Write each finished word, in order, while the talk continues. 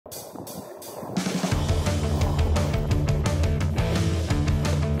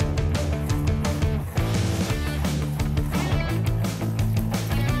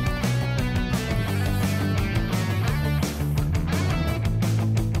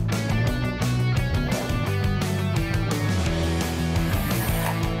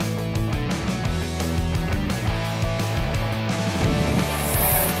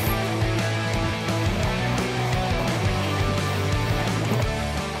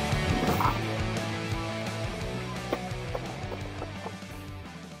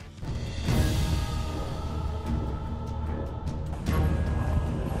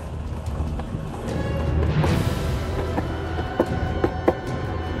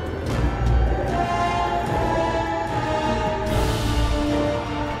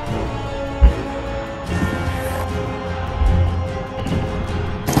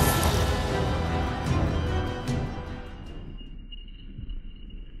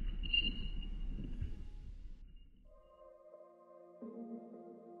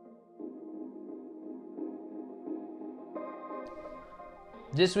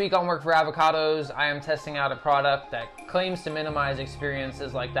This week on WorkforAvocados, I am testing out a product that claims to minimize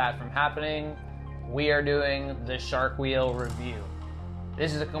experiences like that from happening. We are doing the shark wheel review.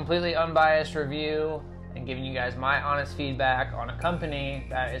 This is a completely unbiased review and giving you guys my honest feedback on a company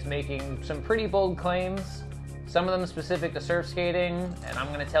that is making some pretty bold claims, some of them specific to surf skating, and I'm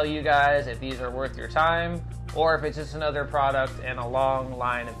going to tell you guys if these are worth your time or if it's just another product in a long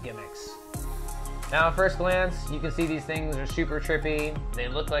line of gimmicks. Now at first glance, you can see these things are super trippy. They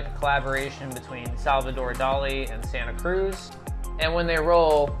look like a collaboration between Salvador Dali and Santa Cruz. And when they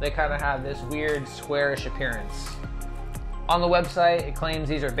roll, they kind of have this weird squarish appearance. On the website, it claims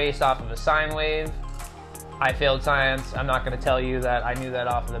these are based off of a sine wave. I failed science. I'm not going to tell you that I knew that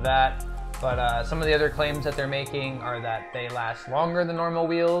off of the bat. But some of the other claims that they're making are that they last longer than normal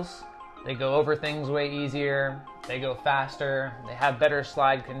wheels. They go over things way easier. They go faster. They have better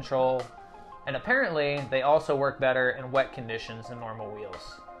slide control. And apparently, they also work better in wet conditions than normal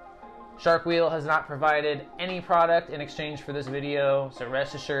wheels. Shark Wheel has not provided any product in exchange for this video, so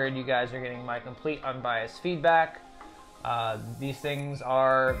rest assured you guys are getting my complete unbiased feedback. These things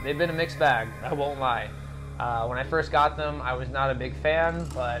they've been a mixed bag, I won't lie. When I first got them, I was not a big fan,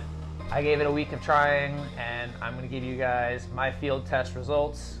 but I gave it a week of trying, and I'm going to give you guys my field test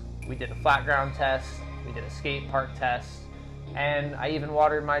results. We did a flat ground test, we did a skate park test, and I even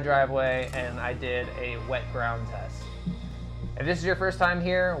watered my driveway, and I did a wet ground test. If this is your first time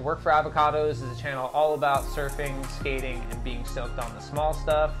here, WorkforAvocados is a channel all about surfing, skating, and being stoked on the small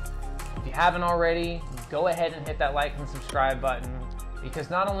stuff. If you haven't already, go ahead and hit that like and subscribe button, because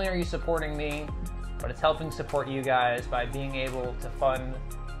not only are you supporting me, but it's helping support you guys by being able to fund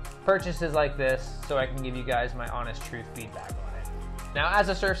purchases like this so I can give you guys my honest truth feedback on it. Now, as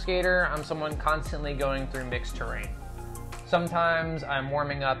a surf skater, I'm someone constantly going through mixed terrain. Sometimes I'm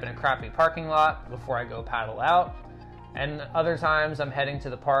warming up in a crappy parking lot before I go paddle out, and other times I'm heading to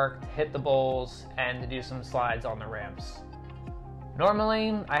the park to hit the bowls and to do some slides on the ramps.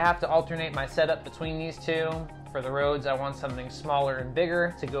 Normally, I have to alternate my setup between these two. For the roads, I want something smaller and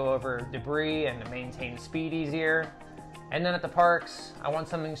bigger to go over debris and to maintain speed easier. And then at the parks, I want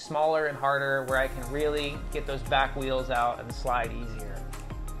something smaller and harder where I can really get those back wheels out and slide easier.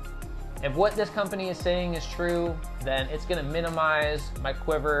 If what this company is saying is true, then it's going to minimize my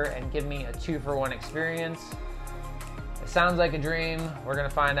quiver and give me a 2-for-1 experience. It sounds like a dream. We're going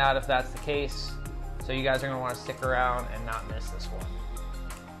to find out if that's the case. So you guys are going to want to stick around and not miss this one.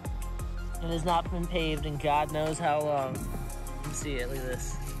 It has not been paved in God knows how long. You can see it, look at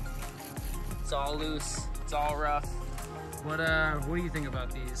this. It's all loose, it's all rough. What do you think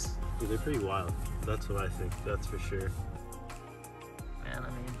about these? Dude, they're pretty wild. That's what I think, that's for sure. Man, I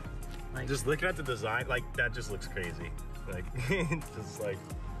mean, like, just looking at the design, like, that just looks crazy. Like, just like...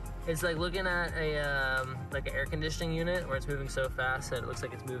 It's like looking at a, like an air conditioning unit where it's moving so fast that it looks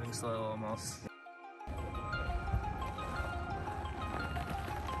like it's moving slow almost.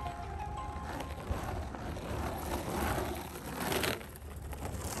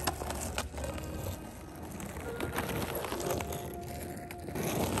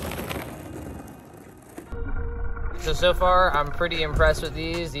 So far, I'm pretty impressed with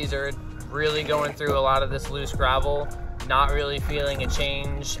these. These are really going through a lot of this loose gravel, not really feeling a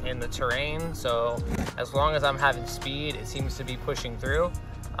change in the terrain. So as long as I'm having speed, it seems to be pushing through.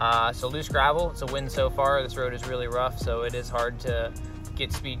 So loose gravel, it's a win so far. This road is really rough, so it is hard to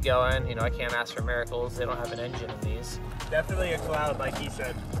get speed going. You know, I can't ask for miracles. They don't have an engine in these. Definitely a cloud, like he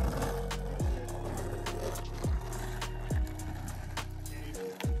said.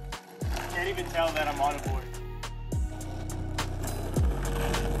 Can't even tell that I'm on a board.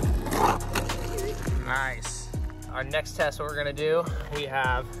 Nice. Our next test, what we're gonna do, we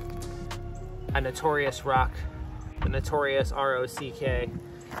have a notorious rock, the notorious R-O-C-K,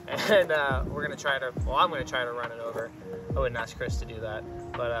 and we're gonna try to, well, I'm gonna try to run it over. I wouldn't ask Chris to do that,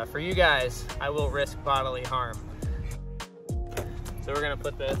 but for you guys, I will risk bodily harm. So we're gonna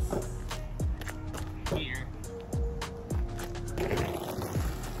put this here.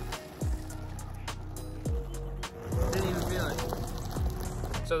 Didn't even feel it.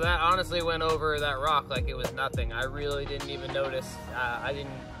 So that honestly went over that rock like it was nothing. I really didn't even notice. I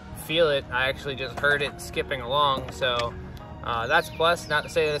didn't feel it. I actually just heard it skipping along. So that's a plus. Not to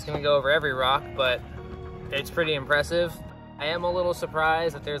say that it's gonna go over every rock, but it's pretty impressive. I am a little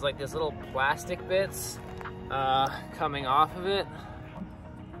surprised that there's like this little plastic bits coming off of it.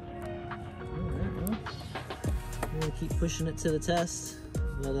 I'm gonna keep pushing it to the test,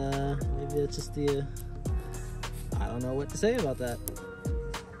 but maybe it's just the, I don't know what to say about that.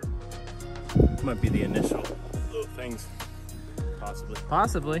 Might be the initial little things, possibly.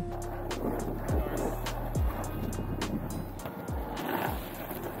 Possibly.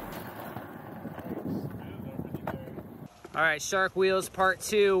 All right, Shark Wheels Part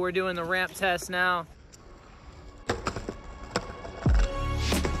 2. We're doing the ramp test now.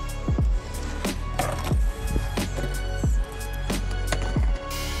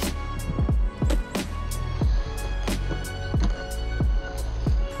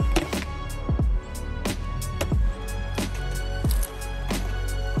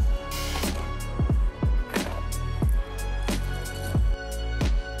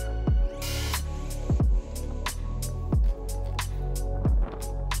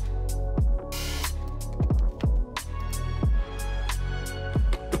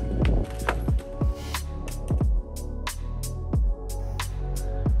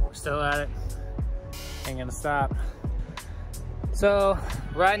 Still at it, ain't gonna stop. So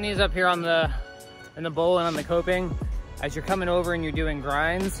riding these up here on in the bowl and on the coping, as you're coming over and you're doing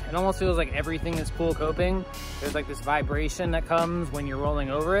grinds, it almost feels like everything is pool coping. There's like this vibration that comes when you're rolling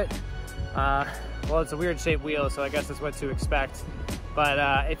over it. Well, it's a weird shaped wheel, so I guess that's what to expect.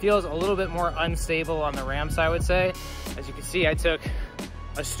 But it feels a little bit more unstable on the ramps, I would say. As you can see, I took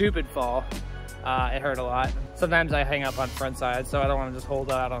a stupid fall. It hurt a lot. Sometimes I hang up on front side, so I don't want to just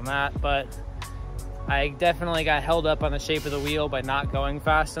hold out on that, but I definitely got held up on the shape of the wheel by not going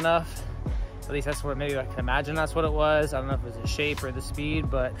fast enough. At least that's what, maybe I can imagine that's what it was. I don't know if it was the shape or the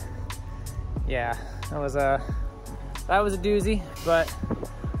speed, but yeah, that was a doozy. But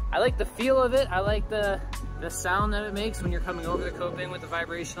I like the feel of it. I like the sound that it makes when you're coming over the coping with the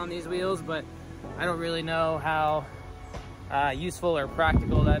vibration on these wheels, but I don't really know how useful or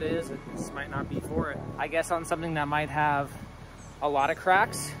practical that is. This might not be for it. I guess on something that might have a lot of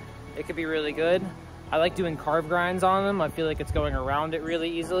cracks, it could be really good. I like doing carve grinds on them. I feel like it's going around it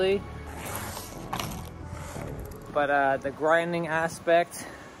really easily. But the grinding aspect,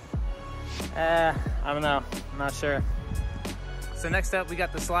 I don't know, I'm not sure. So next up, we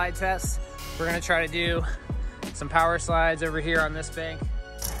got the slide test. We're gonna try to do some power slides over here on this bank.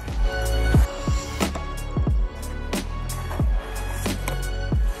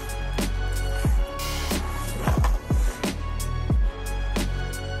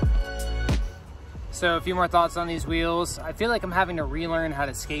 So a few more thoughts on these wheels. I feel like I'm having to relearn how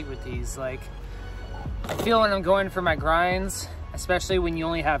to skate with these. Like, I feel when I'm going for my grinds, especially when you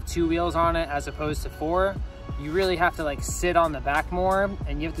only have 2 wheels on it as opposed to 4, you really have to like sit on the back more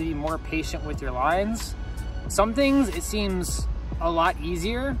and you have to be more patient with your lines. Some things, it seems a lot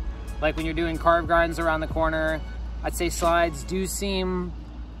easier. Like when you're doing carve grinds around the corner, I'd say slides do seem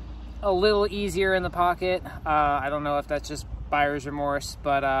a little easier in the pocket. I don't know if that's just buyer's remorse,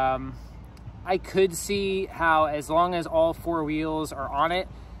 but I could see how as long as all 4 wheels are on it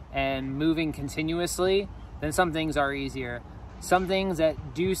and moving continuously, then some things are easier. Some things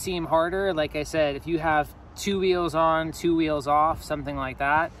that do seem harder, like I said, if you have 2 wheels on, 2 wheels off, something like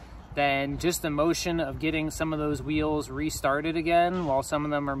that, then just the motion of getting some of those wheels restarted again while some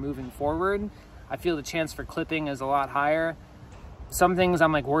of them are moving forward, I feel the chance for clipping is a lot higher. Some things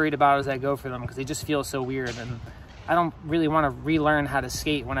I'm like worried about as I go for them because they just feel so weird, and I don't really want to relearn how to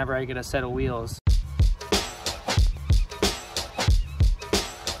skate whenever I get a set of wheels.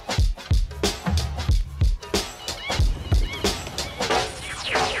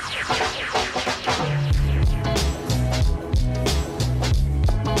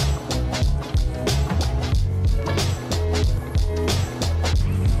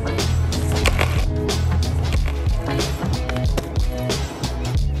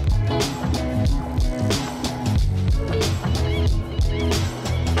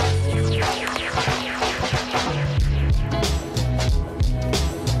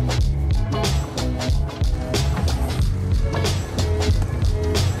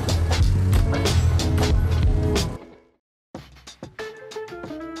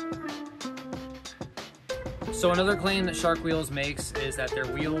 So another claim that Shark Wheels makes is that their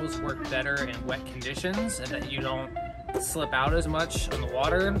wheels work better in wet conditions and that you don't slip out as much on the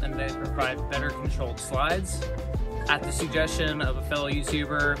water, and they provide better controlled slides. At the suggestion of a fellow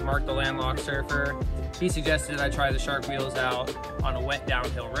YouTuber, Mark the Landlocked Surfer, he suggested I try the Shark Wheels out on a wet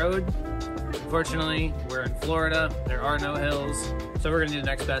downhill road. Unfortunately, we're in Florida, there are no hills, so we're gonna do the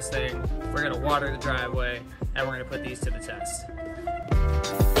next best thing. We're gonna water the driveway and we're gonna put these to the test.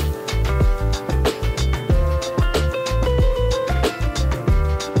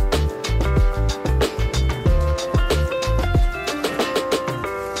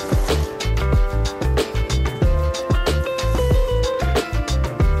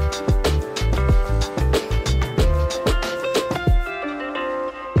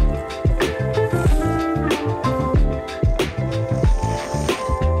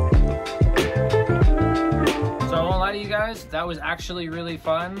 That was actually really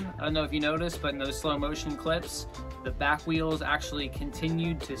fun. I don't know if you noticed, but in those slow motion clips, the back wheels actually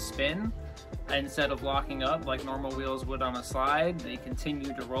continued to spin instead of locking up like normal wheels would on a slide. They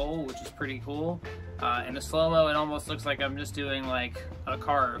continue to roll, which is pretty cool. In a slow-mo, it almost looks like I'm just doing like a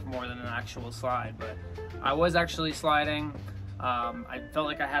carve more than an actual slide, but I was actually sliding. I felt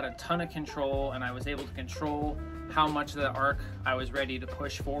like I had a ton of control, and I was able to control how much of the arc I was ready to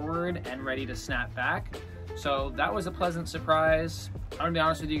push forward and ready to snap back. So that was a pleasant surprise. I'm gonna be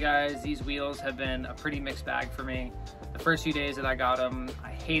honest with you guys, these wheels have been a pretty mixed bag for me. The first few days that I got them, I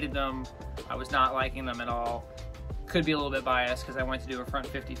hated them. I was not liking them at all. Could be a little bit biased because I went to do a front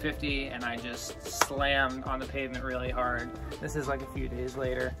 50-50 and I just slammed on the pavement really hard. This is like a few days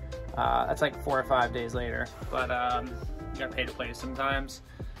later. That's like 4 or 5 days later, but you gotta pay to play sometimes.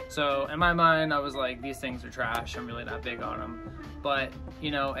 So in my mind, I was like, these things are trash. I'm really not big on them. But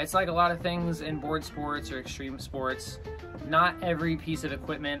you know, it's like a lot of things in board sports or extreme sports. Not every piece of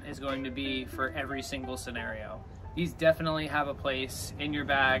equipment is going to be for every single scenario. These definitely have a place in your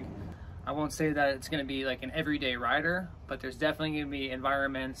bag. I won't say that it's going to be like an everyday rider, but there's definitely going to be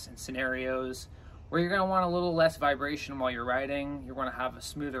environments and scenarios where you're going to want a little less vibration while you're riding. You're going to have a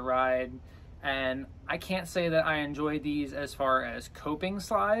smoother ride. And I can't say that I enjoyed these as far as coping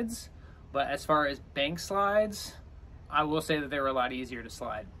slides, but as far as bank slides, I will say that they were a lot easier to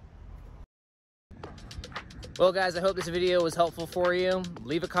slide. Well guys, I hope this video was helpful for you.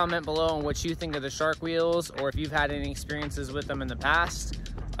 Leave a comment below on what you think of the shark wheels, or if you've had any experiences with them in the past.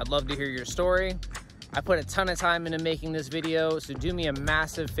 I'd love to hear your story. I put a ton of time into making this video, so do me a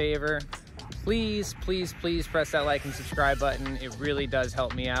massive favor. Please, please, please press that like and subscribe button. It really does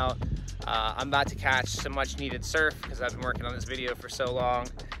help me out. I'm about to catch some much needed surf because I've been working on this video for so long.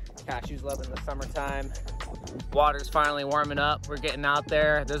 Cashews love in the summertime. Water's finally warming up. We're getting out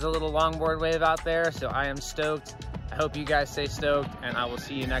there. There's a little longboard wave out there, so I am stoked. I hope you guys stay stoked, and I will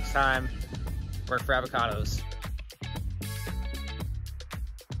see you next time. Work for Avocados.